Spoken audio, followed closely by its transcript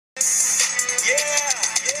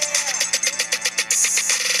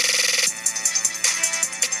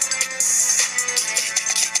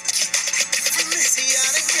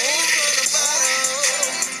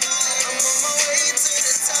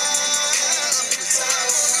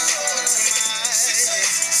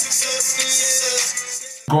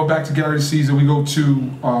Going back to Gary's season, we go to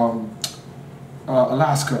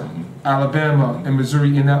Alaska, Alabama, and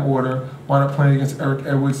Missouri in that order. Wound up playing against Eric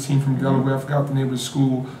Edwards' team from Delaware. I forgot the name of the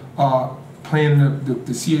school. Playing the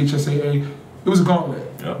CHSAA. It was a gauntlet.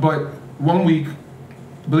 Yep. But 1 week,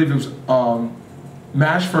 I believe it was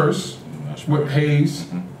Mash first with Hayes,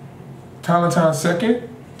 Talentine second,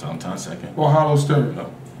 or Hollows third.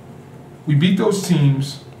 Yep. We beat those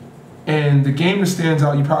teams. And the game that stands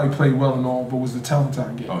out, you probably played well and all, but was the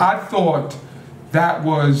Talentine game. I thought that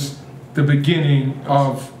was the beginning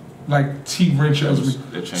of like T. Rencher.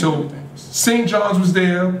 So St. John's was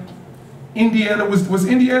there. Indiana was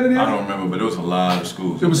Indiana there? I don't remember, but there was a lot of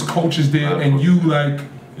schools. There was coaches there, and you like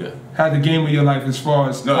had the game of your life as far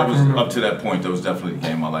as no, it was up to that point. That was definitely the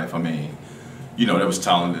game of my life. I mean, you know, there was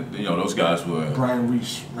talented. You know, those guys were Brian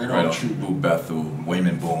Reese, right on Lou Bethel,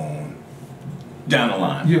 Wayman Boone. Down the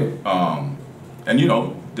line. Yeah. And you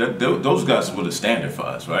know, those guys were the standard for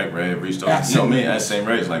us, right? Red, Reese, those, you know, me at the same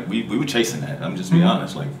race, like we were chasing that. I'm just being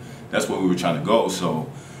honest, like that's where we were trying to go. So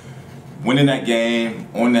winning that game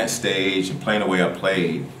on that stage and playing the way I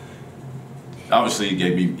played, obviously it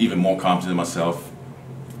gave me even more confidence in myself,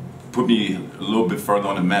 put me a little bit further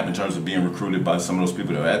on the map in terms of being recruited by some of those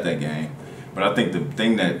people that were at that game. But I think the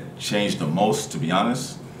thing that changed the most, to be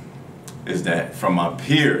honest, is that from my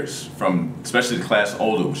peers, from especially the class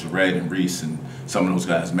older, which was Red and Reese and some of those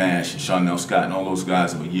guys, Mash and Shawnell Scott and all those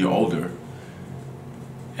guys that were a year older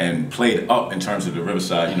and played up in terms of the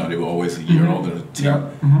Riverside, you know, they were always a year older than the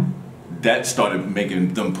team. That started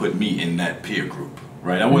making them put me in that peer group,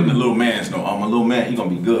 right? I wasn't a little man, no, I'm a little man, he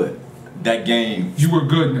gonna be good. That game. You were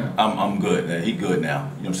good now. I'm good, he good now,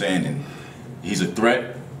 you know what I'm saying? And he's a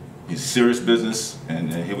threat, he's serious business,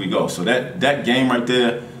 and here we go. So that game right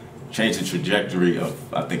there, changed the trajectory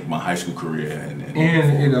of, I think, my high school career. And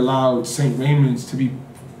it allowed St. Raymond's to be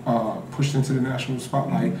pushed into the national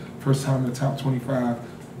spotlight. First time in the top 25.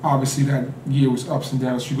 Obviously, that year was ups and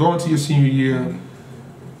downs. You go into your senior year,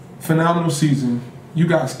 phenomenal season. You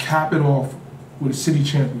guys cap it off with a city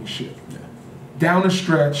championship. Down the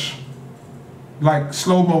stretch, like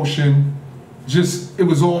slow motion, just, it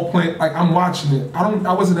was all playing, like I'm watching it.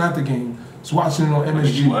 I wasn't at the game. I was watching it on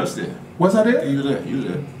MSG. You was there. Was I there? You were there,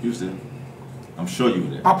 you was there. I'm sure you were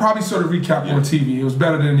there. I probably saw the recap on TV. It was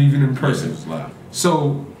better than even in person. Yes, it was live.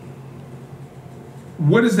 So,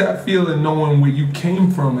 what is that feeling knowing where you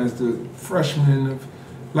came from as the freshman?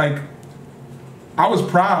 Like, I was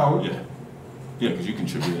proud. Yeah, because you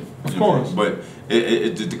contributed. Of course. But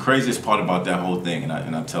the craziest part about that whole thing,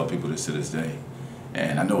 and I tell people this to this day,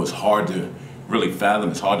 and I know it's hard to really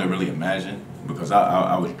fathom, it's hard to really imagine, because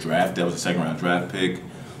I was drafted, I was a second-round draft pick.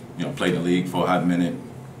 You know, played in the league for a hot minute,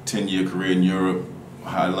 10-year career in Europe,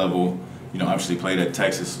 high level. You know, obviously played at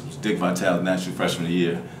Texas, was Dick Vitale, National Freshman of the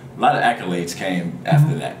Year. A lot of accolades came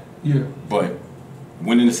after that. Yeah. But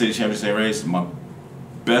winning the city championship race, my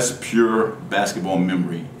best pure basketball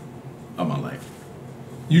memory of my life.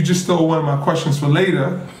 You just stole one of my questions for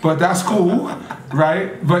later, but that's cool,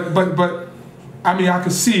 right? But I mean, I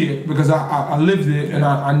could see it because I lived it and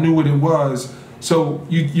I knew what it was. So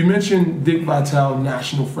you mentioned Dick Vitale,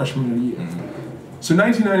 National Freshman of the Year. So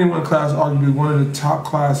 1991 class, arguably one of the top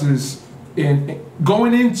classes in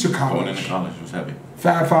going into college. Going into college was heavy.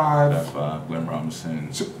 Fab Five. Fab Five, Glenn Robinson,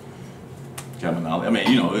 Kevin Ollie. I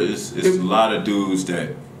mean, you know, it's a lot of dudes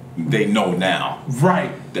that they know now.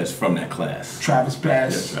 Right. That's from that class. Travis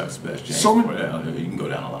Bass. Yeah, Travis Bass. James, so you can go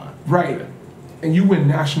down the line. Right. Yeah. And you win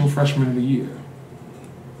National Freshman of the Year.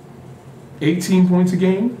 18 points a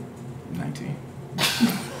game? 19.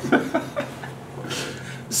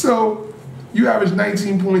 So you average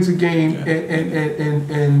 19 points a game,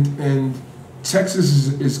 and Texas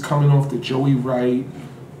is coming off the Joey Wright,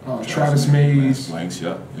 Travis Mays. Blanks,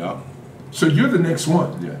 yeah. So you're the next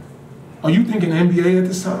one. Yeah. Are you thinking NBA at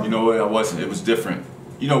this time? You know what? I wasn't. It was different.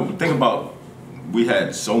 You know, think about, we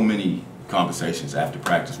had so many conversations after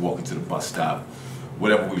practice, walking to the bus stop,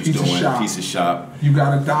 whatever we was doing, pizza shop. You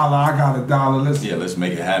got $1, I got $1. Let's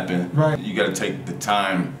make it happen. Right. You got to take the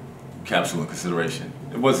time capsule in consideration.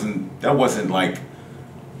 That wasn't like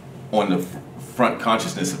on the front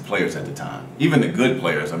consciousness of players at the time. Even the good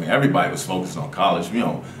players. I mean, everybody was focused on college. You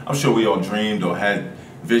know, I'm sure we all dreamed or had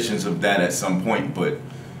visions of that at some point, but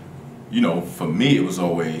you know, for me, it was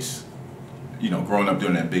always growing up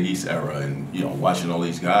during that Big East era and, watching all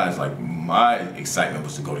these guys, like, my excitement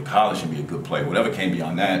was to go to college and be a good player. Whatever came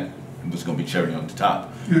beyond that was going to be cherry on the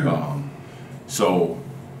top. Yeah. So,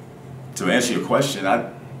 to answer your question,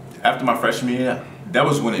 after my freshman year, that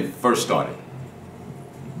was when it first started.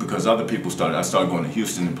 Because other people started. I started going to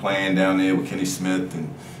Houston and playing down there with Kenny Smith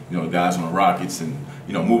and, the guys on the Rockets and,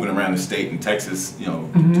 moving around the state in Texas,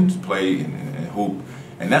 to play and hoop.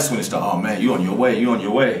 And that's when it started, oh man, you on your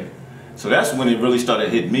way. So that's when it really started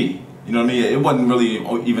hitting me. You know what I mean? It wasn't really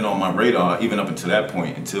even on my radar, even up until that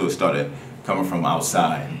point, until it started coming from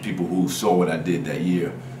outside. And people who saw what I did that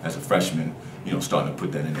year as a freshman, starting to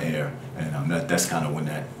put that in the air. And that's kind of when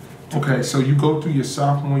that took Okay, so you go through your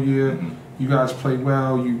sophomore year, you guys play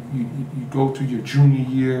well, you go through your junior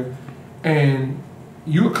year, and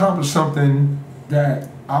you accomplish something that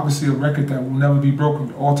obviously a record that will never be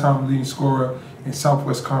broken, all-time leading scorer in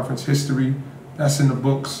Southwest Conference history. That's in the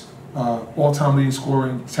books. All-time leading scorer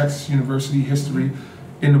in Texas University history,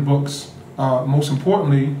 in the books. Most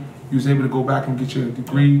importantly, you was able to go back and get your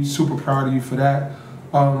degree. Super proud of you for that.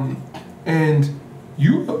 And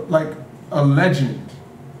you look like a legend,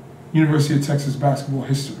 University of Texas basketball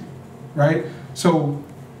history, right? So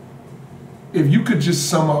if you could just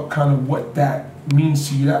sum up kind of what that means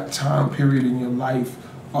to you, that time period in your life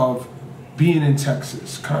of being in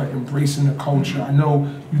Texas, kind of embracing the culture. I know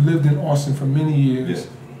you lived in Austin for many years.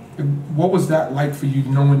 Yeah. What was that like for you,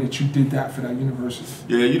 knowing that you did that for that university?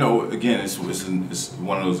 Yeah, again, it's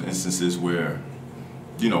one of those instances where,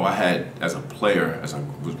 I had, as a player, as I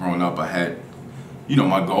was growing up, I had,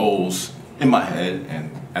 my goals in my head, and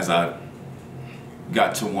as I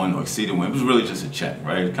got to one or exceeded one, it was really just a check,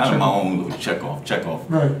 right? Kind of my own little check off.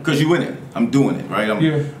 Right. Because you in it. I'm doing it, right?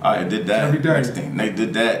 I did that. Every day. Next thing, they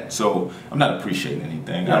did that. So I'm not appreciating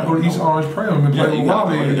anything. Yeah, go to East Orange Prairie and play with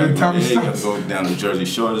Wally and tell me you gotta go down to Jersey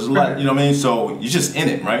Shore. There's a lot, you know what I mean? So you're just in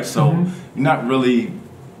it, right? So you're not really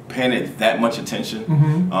paying it that much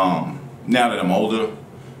attention. Now that I'm older,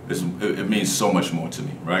 it means so much more to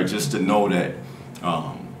me, right? Just to know that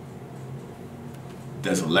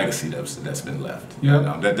there's a legacy that's been left.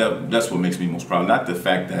 Yeah. That's what makes me most proud. Not the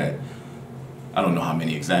fact that I don't know how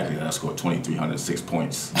many exactly that I scored 2,306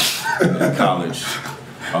 points in college,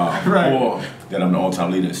 right. Or that I'm the all-time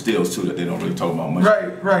leader in steals too. That they don't really talk about much.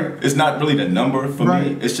 Right. It's not really the number for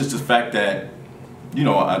me. It's just the fact that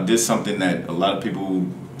I did something that a lot of people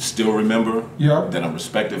still remember. Yeah. That I'm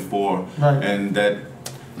respected for. Right. And that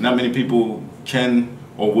not many people can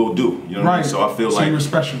or will do, you know what I mean? So I feel like you're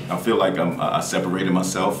special. I feel like I separated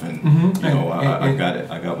myself, and I got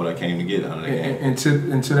it. I got what I came to get out of the game. And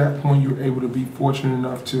to that point, you were able to be fortunate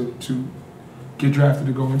enough to get drafted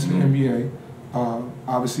to go into the NBA.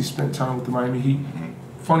 Obviously, spent time with the Miami Heat.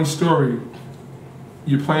 Funny story.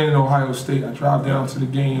 You're playing in Ohio State. I drive down to the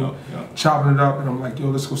game, chopping it up, and I'm like, yo,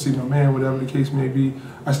 let's go see my man, whatever the case may be.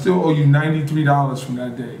 I still owe you $93 from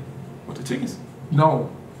that day. What, the tickets?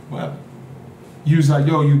 No. What happened? You was like,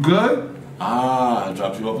 yo, you good? I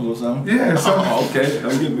dropped you off a little something? Yeah, so. Okay,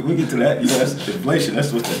 we get to that. That's inflation.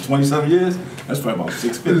 That's what's that, 20-something years? That's probably about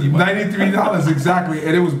 $650. $93 exactly,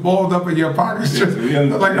 and it was balled up in your pockets. Yeah,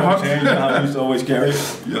 so like I used to always carry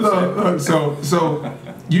it. Look, so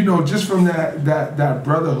just from that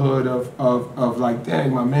brotherhood of like,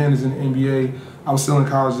 dang, my man is in the NBA. I was still in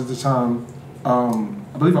college at the time.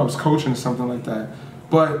 I believe I was coaching or something like that.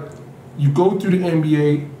 But you go through the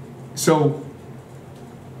NBA, so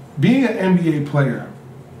being an NBA player,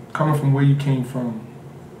 coming from where you came from,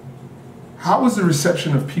 how was the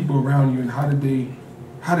reception of people around you, and how did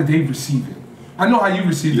they receive it? I know how you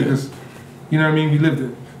received it, because you know what I mean, we lived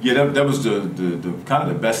it. Yeah, that was the kind of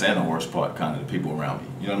the best and the worst part, kind of the people around me.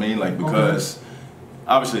 You know what I mean? Like, because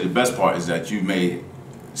obviously the best part is that you made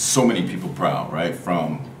so many people proud, right?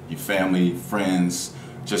 From your family, friends,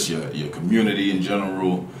 just your community in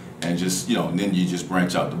general. And just, and then you just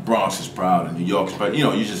branch out. The Bronx is proud, and New York is proud.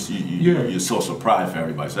 You're source of pride for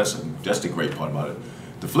everybody. So that's the great part about it.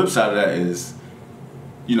 The flip side of that is,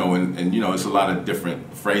 and it's a lot of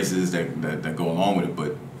different phrases that go along with it.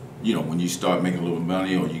 But when you start making a little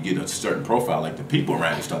money, or you get a certain profile, like the people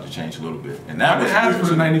around you start to change a little bit. And that was asked for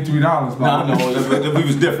the $93. No, we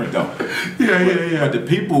was different though. Yeah. But the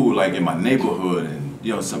people like in my neighborhood and.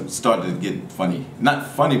 Some started to get funny. Not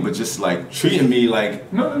funny, but just like treating me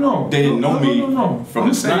like no. They didn't know me from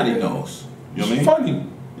the snotty nose. You know what I mean? Funny.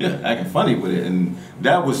 Yeah, acting funny with it. And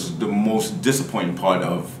that was the most disappointing part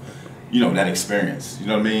of, that experience. You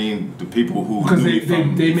know what I mean? The people who because knew me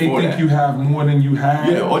from they may think you have more than you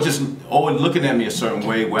have. Yeah, or looking at me a certain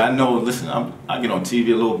way where I know, listen, I get on TV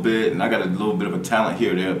a little bit and I got a little bit of a talent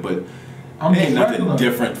here or there, but I'm ain't nothing regular.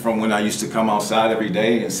 different from when I used to come outside every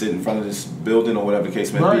day and sit in front of this building or whatever the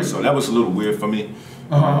case may be. Right. So that was a little weird for me.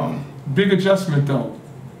 Big adjustment though,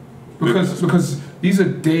 because these are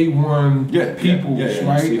day one people,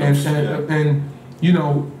 right? And you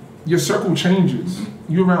know, your circle changes.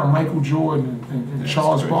 You're around Michael Jordan and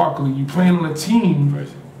Charles Barkley. You playing on a team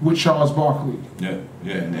with Charles Barkley.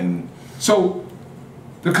 And so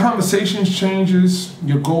the conversation changes,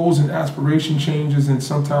 your goals and aspiration changes, and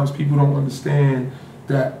sometimes people don't understand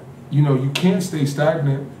that, you know, you can't stay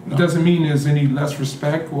stagnant. No. It doesn't mean there's any less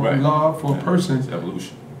respect or love for a person. It's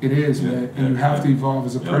evolution. It is, man, and you have to evolve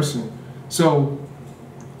as a person. So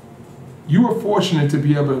you were fortunate to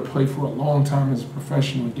be able to play for a long time as a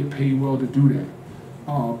professional and get paid well to do that,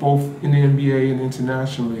 both in the NBA and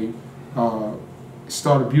internationally.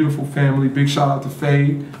 Start a beautiful family. Big shout out to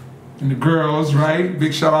Faye and the girls, right?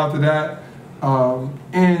 Big shout out to that.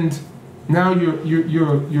 And now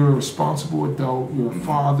you're a responsible adult. You're a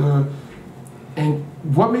father. And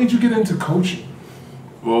what made you get into coaching?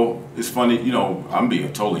 Well, it's funny, you know, I'm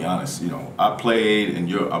being totally honest. You know, I played in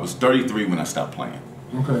Europe. I was 33 when I stopped playing.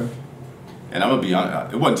 Okay. And I'm gonna be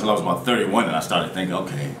honest, it wasn't until I was about 31 that I started thinking,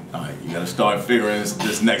 okay, all right, you gotta start figuring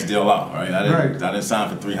this next deal out, right? I didn't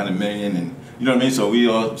sign for $300 million, and you know what I mean? So we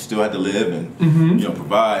all still had to live and you know,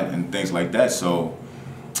 provide and things like that. So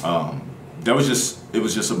it was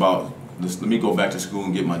just about, let me go back to school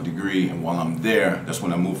and get my degree, and while I'm there, that's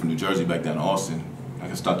when I moved from New Jersey back down to Austin. I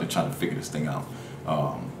could start to try to figure this thing out.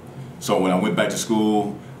 So when I went back to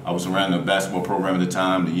school, I was around the basketball program at the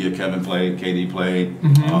time, the year Kevin played, KD played.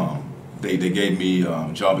 They gave me a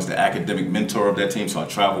job as the academic mentor of that team, so I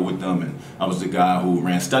traveled with them, and I was the guy who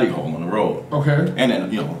ran study hall on the road. Okay. And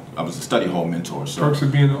then, you know, I was a study hall mentor. So perks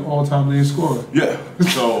of being an all-time leading scorer. Yeah.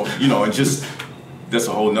 So, you know, and just, that's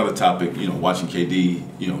a whole nother topic, you know, watching KD,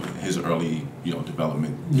 you know, his early, you know,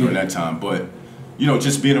 development during that time. But, you know,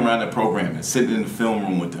 just being around that program and sitting in the film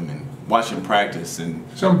room with them and watching practice. And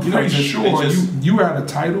so I'm pretty sure you had a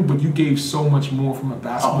title, but you gave so much more from a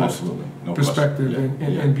basketball perspective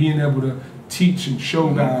and being able to teach and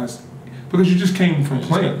show guys, because you just came from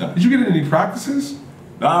playing. Did you get in any practices?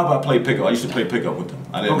 Nah, but I played pickup. I used to play pickup with them.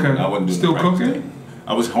 I wasn't doing still cooking.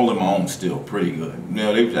 I was holding my own still pretty good. You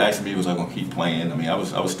know, they asked me was I gonna keep playing. I mean, I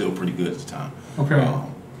was still pretty good at the time. Okay.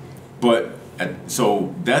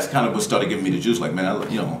 So that's kind of what started giving me the juice. Like,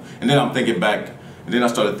 man, you know. And then I'm thinking back. And then I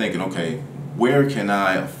started thinking, okay, where can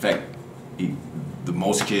I affect the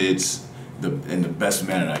most kids in the best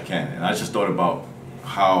manner that I can? And I just thought about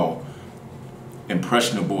how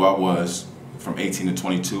impressionable I was from 18 to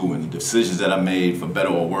 22 and the decisions that I made, for better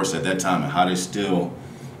or worse at that time, and how they still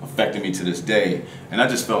affected me to this day. And I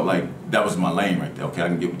just felt like that was my lane right there. Okay, I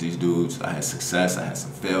can get with these dudes. I had success, I had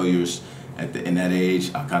some failures. In that age,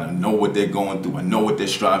 I kind of know what they're going through. I know what they're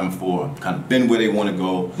striving for. I've kind of been where they want to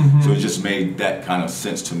go. So it just made that kind of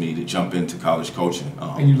sense to me to jump into college coaching.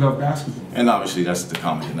 And you love basketball. And obviously that's the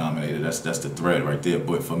common denominator. That's the thread right there.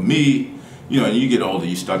 But for me, you know, you get older,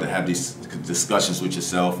 you start to have these discussions with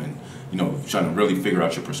yourself and, you know, trying to really figure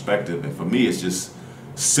out your perspective. And for me, it's just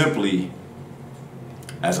simply,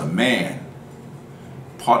 as a man,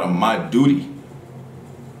 part of my duty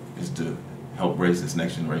is to help raise this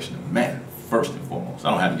next generation of men, first and foremost.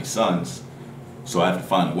 I don't have any sons, so I have to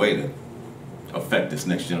find a way to affect this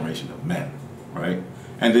next generation of men, right?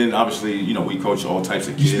 And then obviously, you know, we coach all types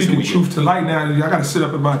of kids. You're speaking truth to light now. I got to sit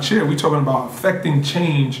up in my chair. We're talking about affecting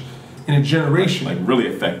change in a generation. Like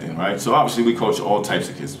really affecting, right? So obviously we coach all types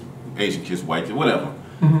of kids, Asian kids, white kids, whatever.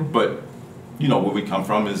 But, you know, where we come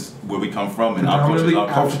from is where we come from, and our coach is our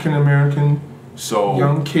coach. African American. So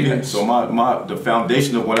young kids. Yeah, so the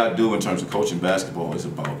foundation of what I do in terms of coaching basketball is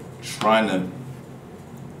about trying to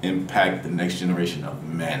impact the next generation of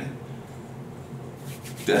men.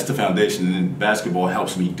 That's the foundation, and basketball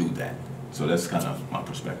helps me do that. So that's kind of my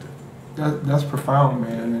perspective. That's profound,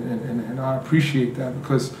 man, and I appreciate that,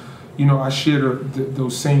 because, you know, I share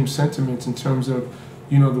those same sentiments in terms of,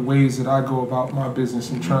 you know, the ways that I go about my business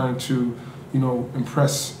and trying to, you know,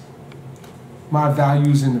 impress my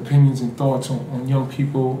values and opinions and thoughts on young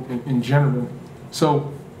people in general.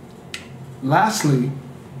 So, lastly,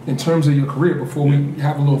 in terms of your career, before we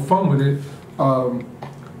have a little fun with it,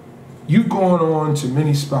 you've gone on to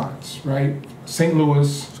many spots, right? St.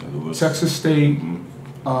 Louis, Texas State,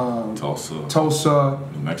 Tulsa,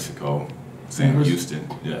 New Mexico, Houston,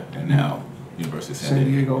 and now University of San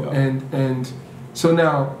Diego. And so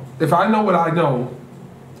now, if I know what I know,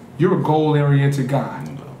 you're a goal-oriented guy.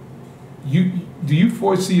 Do you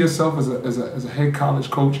foresee yourself as a head college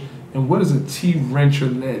coach, and what does a T.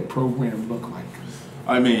 Rencher-led program look like?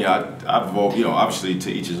 I mean, I've you know, obviously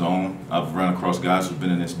to each his own. I've run across guys who've been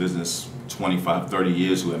in this business 25, 30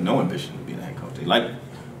 years who have no ambition to be a head coach. They like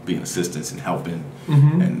being assistants and helping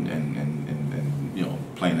and you know,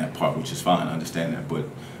 playing that part, which is fine. I understand that, but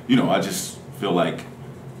you know, I just feel like,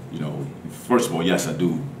 you know, first of all, yes, I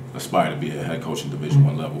do aspire to be a head coach in Division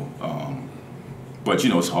I level, but you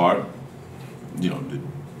know, it's hard. You know,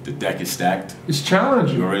 the deck is stacked. It's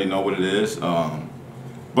challenging. You already know what it is,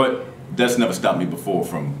 but that's never stopped me before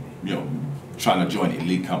from, you know, trying to join an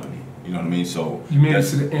elite company. You know what I mean? So you made it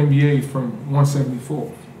to the NBA from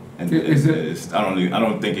 174. And is it? I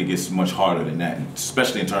don't think it gets much harder than that,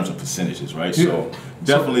 especially in terms of percentages, right? Yeah. So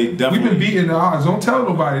definitely. We've been beating the odds. Don't tell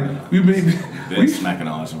nobody. We've been smacking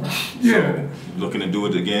the odds around. Yeah. So looking to do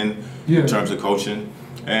it again in terms of coaching,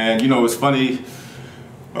 and you know, it's funny.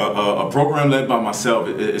 A program led by myself.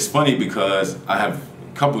 It's funny because I have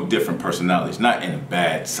a couple different personalities, not in a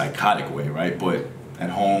bad psychotic way, right? But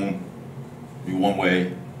at home, you one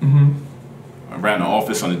way. Around the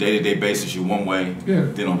office on a day-to-day basis, you one way. Yeah.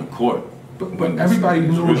 Then on the court. But everybody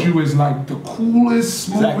knows you as like the coolest,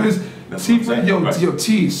 smoothest. Exactly. Yo,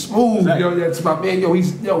 T, smooth. Exactly. Yo, that's my man. Yo,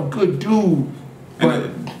 he's good dude.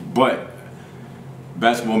 But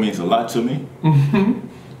basketball means a lot to me.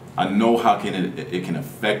 I know how it can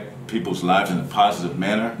affect people's lives in a positive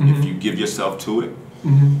manner if you give yourself to it.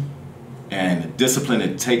 And the discipline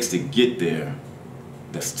it takes to get there,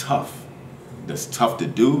 that's tough. That's tough to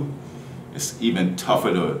do. It's even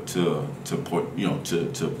tougher to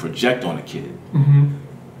project on a kid.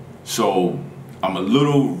 So I'm a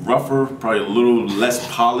little rougher, probably a little less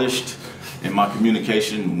polished in my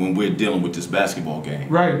communication when we're dealing with this basketball game.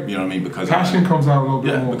 Right. You know what I mean? Because passion comes out a little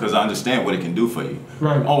bit more. Because I understand what it can do for you.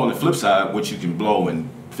 Right. Oh, on the flip side, what you can blow and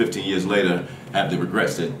 15 years later have the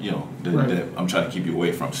regrets that, you know, that I'm trying to keep you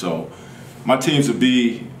away from. So my teams would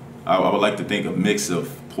be, I would like to think, a mix of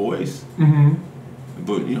poise.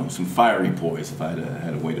 But you know, some fiery poise if I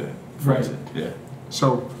had a way to phrase it. Yeah.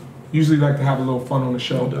 So, usually like to have a little fun on the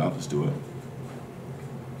show. No doubt, let's do it.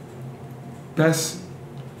 Best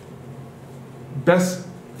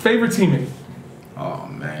favorite teammate. Oh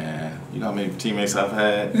man, you know how many teammates I've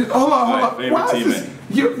had? Hold on. Favorite teammate.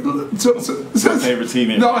 So, favorite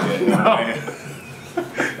teammate. No.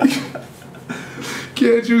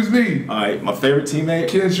 Can't choose me. All right, my favorite teammate.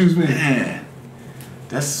 Can't choose me. Man.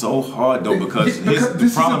 That's so hard though, because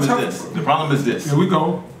the problem is this. Here we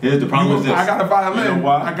go. Here's the problem is this. I got a violin. You know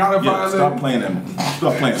why? I got a violin. Stop playing them.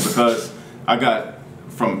 Stop playing them, because I got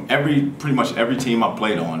from pretty much every team I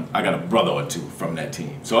played on, I got a brother or two from that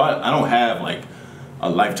team. So I don't have like a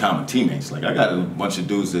lifetime of teammates. Like I got a bunch of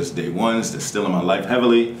dudes that's day ones that's still in my life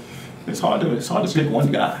heavily. It's hard to pick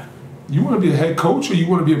one guy. You want to be a head coach or you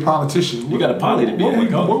want to be a politician? You got to poly to be a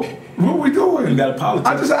head coach. What are we doing? You got a politics.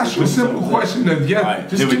 I just asked you a simple question.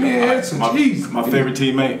 Just give me an answer. Jeez. My favorite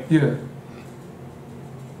teammate? Yeah.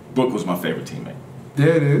 Book was my favorite teammate.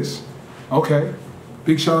 There it is. Okay.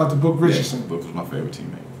 Big shout out to Book Richardson. Yeah, Book was my favorite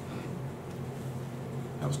teammate.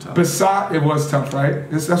 That was tough. It was tough, right?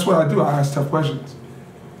 That's what I do. I ask tough questions.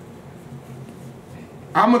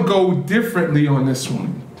 I'm going to go differently on this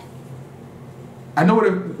one. I know what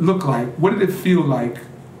it looked like. What did it feel like?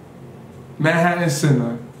 Manhattan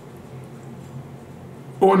Center.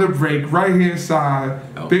 On the break, right hand side,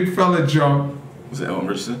 big fella jump. Was it Elvis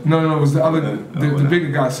Richardson? No, it was the other, the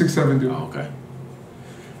bigger guy, 6'7" dude. Oh, okay.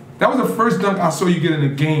 That was the first dunk I saw you get in a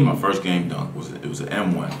game. My first game dunk was an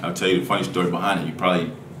M1. I'll tell you the funny story behind it. You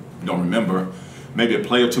probably don't remember. Maybe a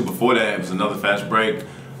play or two before that, it was another fast break.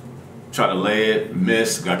 Tried to lay it,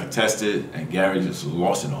 missed, got contested, and Gary just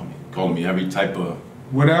lost it on me, calling me every type of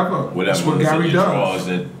whatever. That's what Gary does.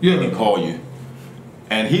 That he can call you.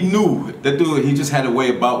 And he knew, that dude, he just had a way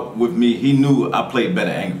about with me. He knew I played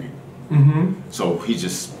better angry. So he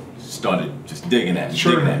just started just digging at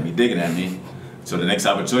me, digging at me. So the next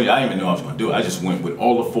opportunity, I didn't even know I was going to do it. I just went with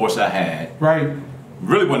all the force I had. Right.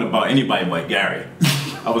 Really wasn't about anybody but Gary.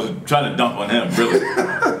 I was trying to dunk on him, really.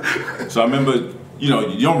 So I remember, you know,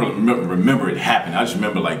 you don't really remember it happening. I just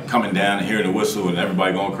remember like coming down and hearing the whistle and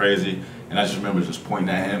everybody going crazy. And I just remember just pointing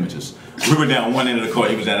at him and just, we were down one end of the court,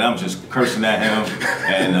 he was down, and I'm just cursing at him.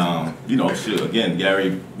 And, you know, again,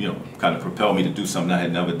 Gary, you know, kind of propelled me to do something I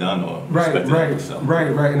had never done or respected myself. Right.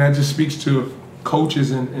 And that just speaks to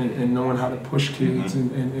coaches and knowing how to push kids.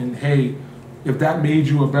 And hey, if that made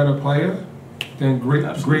you a better player, then great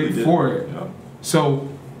for it. Yeah. So,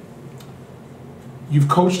 you've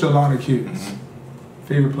coached a lot of kids.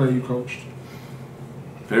 Favorite player you coached?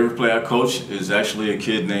 Favorite player I coached is actually a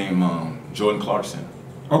kid named Jordan Clarkson.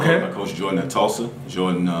 Okay. I coached Jordan at Tulsa.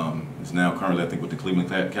 Jordan is now currently, I think, with the Cleveland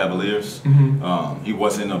Cavaliers. He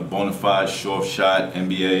wasn't a bona fide short shot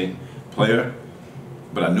NBA player,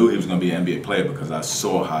 but I knew he was going to be an NBA player because I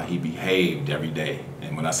saw how he behaved every day.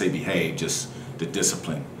 And when I say behave, just the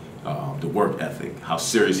discipline, the work ethic, how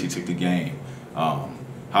serious he took the game,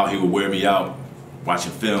 how he would wear me out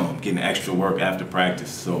watching film, getting extra work after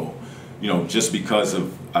practice. So, you know, just because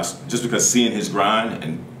seeing his grind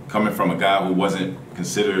and coming from a guy who wasn't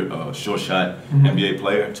considered a short shot NBA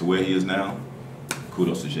player to where he is now,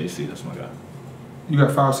 kudos to JC. That's my guy. You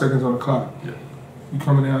got 5 seconds on the clock. Yeah. You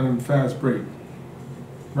coming down in the fast break.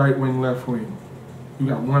 Right wing, left wing. You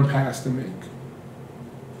got 1 pass to make.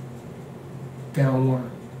 Down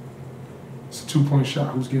 1. It's a 2-point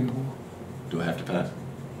shot. Who's getting the ball? Do I have to pass?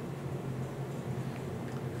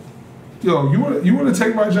 Yo, you wanna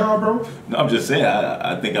take my job, bro? No, I'm just saying.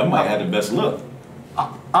 I think I might have the best look.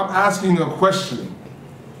 I'm asking a question.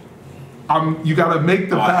 You gotta make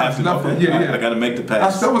the pass. I gotta make the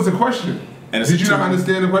pass. That was the question. Did you not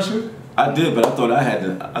understand the question? I did, but I thought I had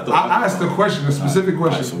to. I asked the question, a specific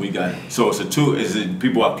question. Right, so we got it. So it's a 2. Is it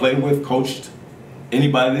people I played with, coached,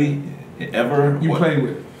 anybody ever? You played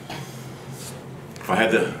with? If I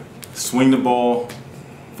had to swing the ball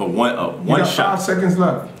for one you got shot. 5 seconds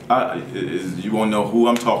left. You won't know who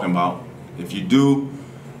I'm talking about. If you do,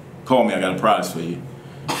 call me. I got a prize for you.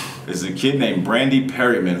 There's a kid named Brandy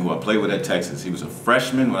Perryman who I played with at Texas. He was a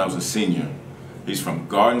freshman when I was a senior. He's from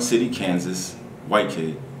Garden City, Kansas. White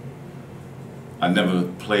kid. I never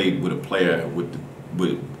played with a player with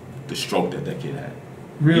the stroke that kid had.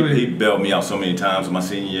 Really? He bailed me out so many times in my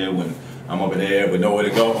senior year when I'm over there with nowhere to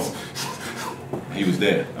go. He was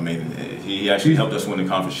there. I mean, he actually helped us win the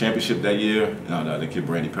conference championship that year. No, the kid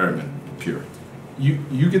Brandy Perryman, pure.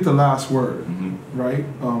 You get the last word, right?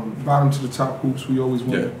 Bottom to the top hoops. We always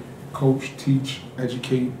want to coach, teach,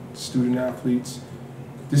 educate student athletes.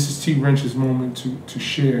 This is T. Rencher's moment to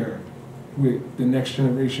share with the next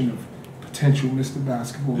generation of potential Mr.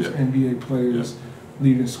 Basketballs, NBA players,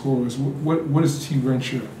 leading scorers. What does T.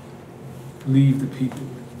 Rencher leave the people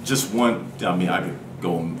with? Just one. I mean, I could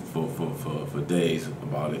go on for days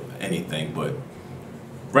about it, anything, but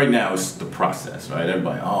right now it's the process, right?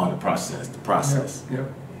 Everybody, the process. Yeah.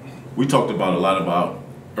 We talked about a lot about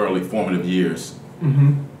early formative years,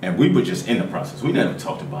 and we were just in the process. We never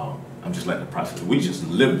talked about, I'm just letting the process. We just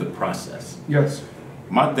lived the process. Yes.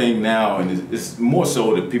 My thing now, and it's more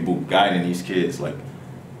so that people guiding these kids, like,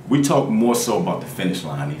 we talk more so about the finish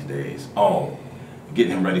line these days. Oh,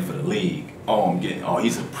 getting him ready for the league.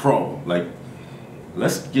 He's a pro. Like,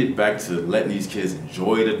 let's get back to letting these kids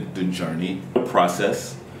enjoy the journey, the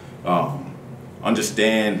process,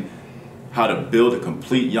 understand how to build a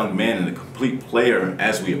complete young man and a complete player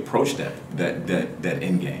as we approach that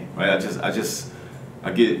end game, right?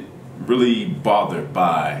 I get really bothered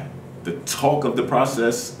by the talk of the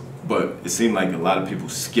process, but it seemed like a lot of people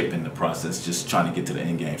skipping the process, just trying to get to the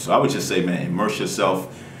end game. So I would just say, man, immerse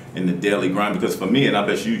yourself in the daily grind, because for me, and I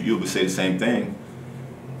bet you would say the same thing,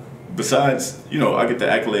 besides, I get the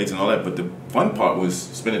accolades and all that, but the fun part was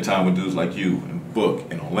spending time with dudes like you and Book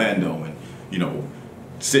and Orlando and,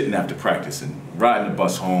 sitting after practice and riding the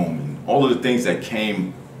bus home and all of the things that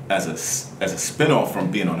came as a spinoff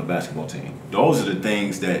from being on the basketball team. Those are the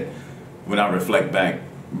things that, when I reflect back,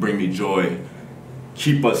 bring me joy,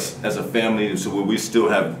 keep us as a family, so we still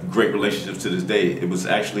have great relationships to this day. It was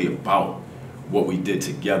actually about what we did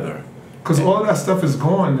together. Because all of that stuff is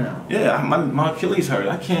gone now. Yeah, my Achilles hurt.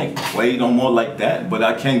 I can't play no more like that, but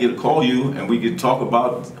I can call you and we could talk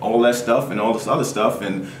about all that stuff and all this other stuff,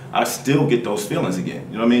 and I still get those feelings again.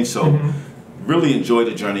 You know what I mean? So really enjoy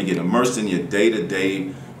the journey, get immersed in your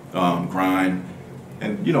day-to-day grind,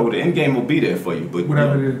 and the end game will be there for you. But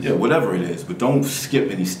whatever it is. Yeah, whatever it is. But don't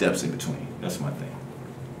skip any steps in between. That's my thing.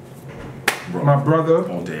 Bro, my brother,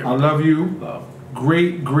 I love you. Love.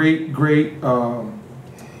 Great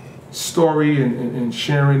story and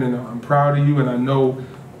sharing, and I'm proud of you, and I know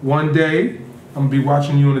one day I'm gonna be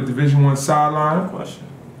watching you on the Division I sideline. Question.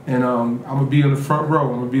 And I'm gonna be in the front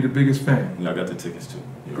row. I'm gonna be the biggest fan. Yeah, I got the tickets too.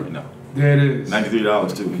 You already know. There it is.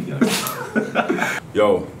 $93 too. You got it.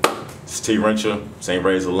 Yo, it's T. Rencher, St.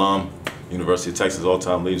 Ray's alum, University of Texas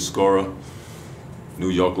all-time leading scorer, New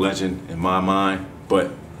York legend in my mind.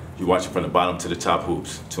 But you're watching from the bottom to the top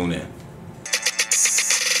hoops. Tune in.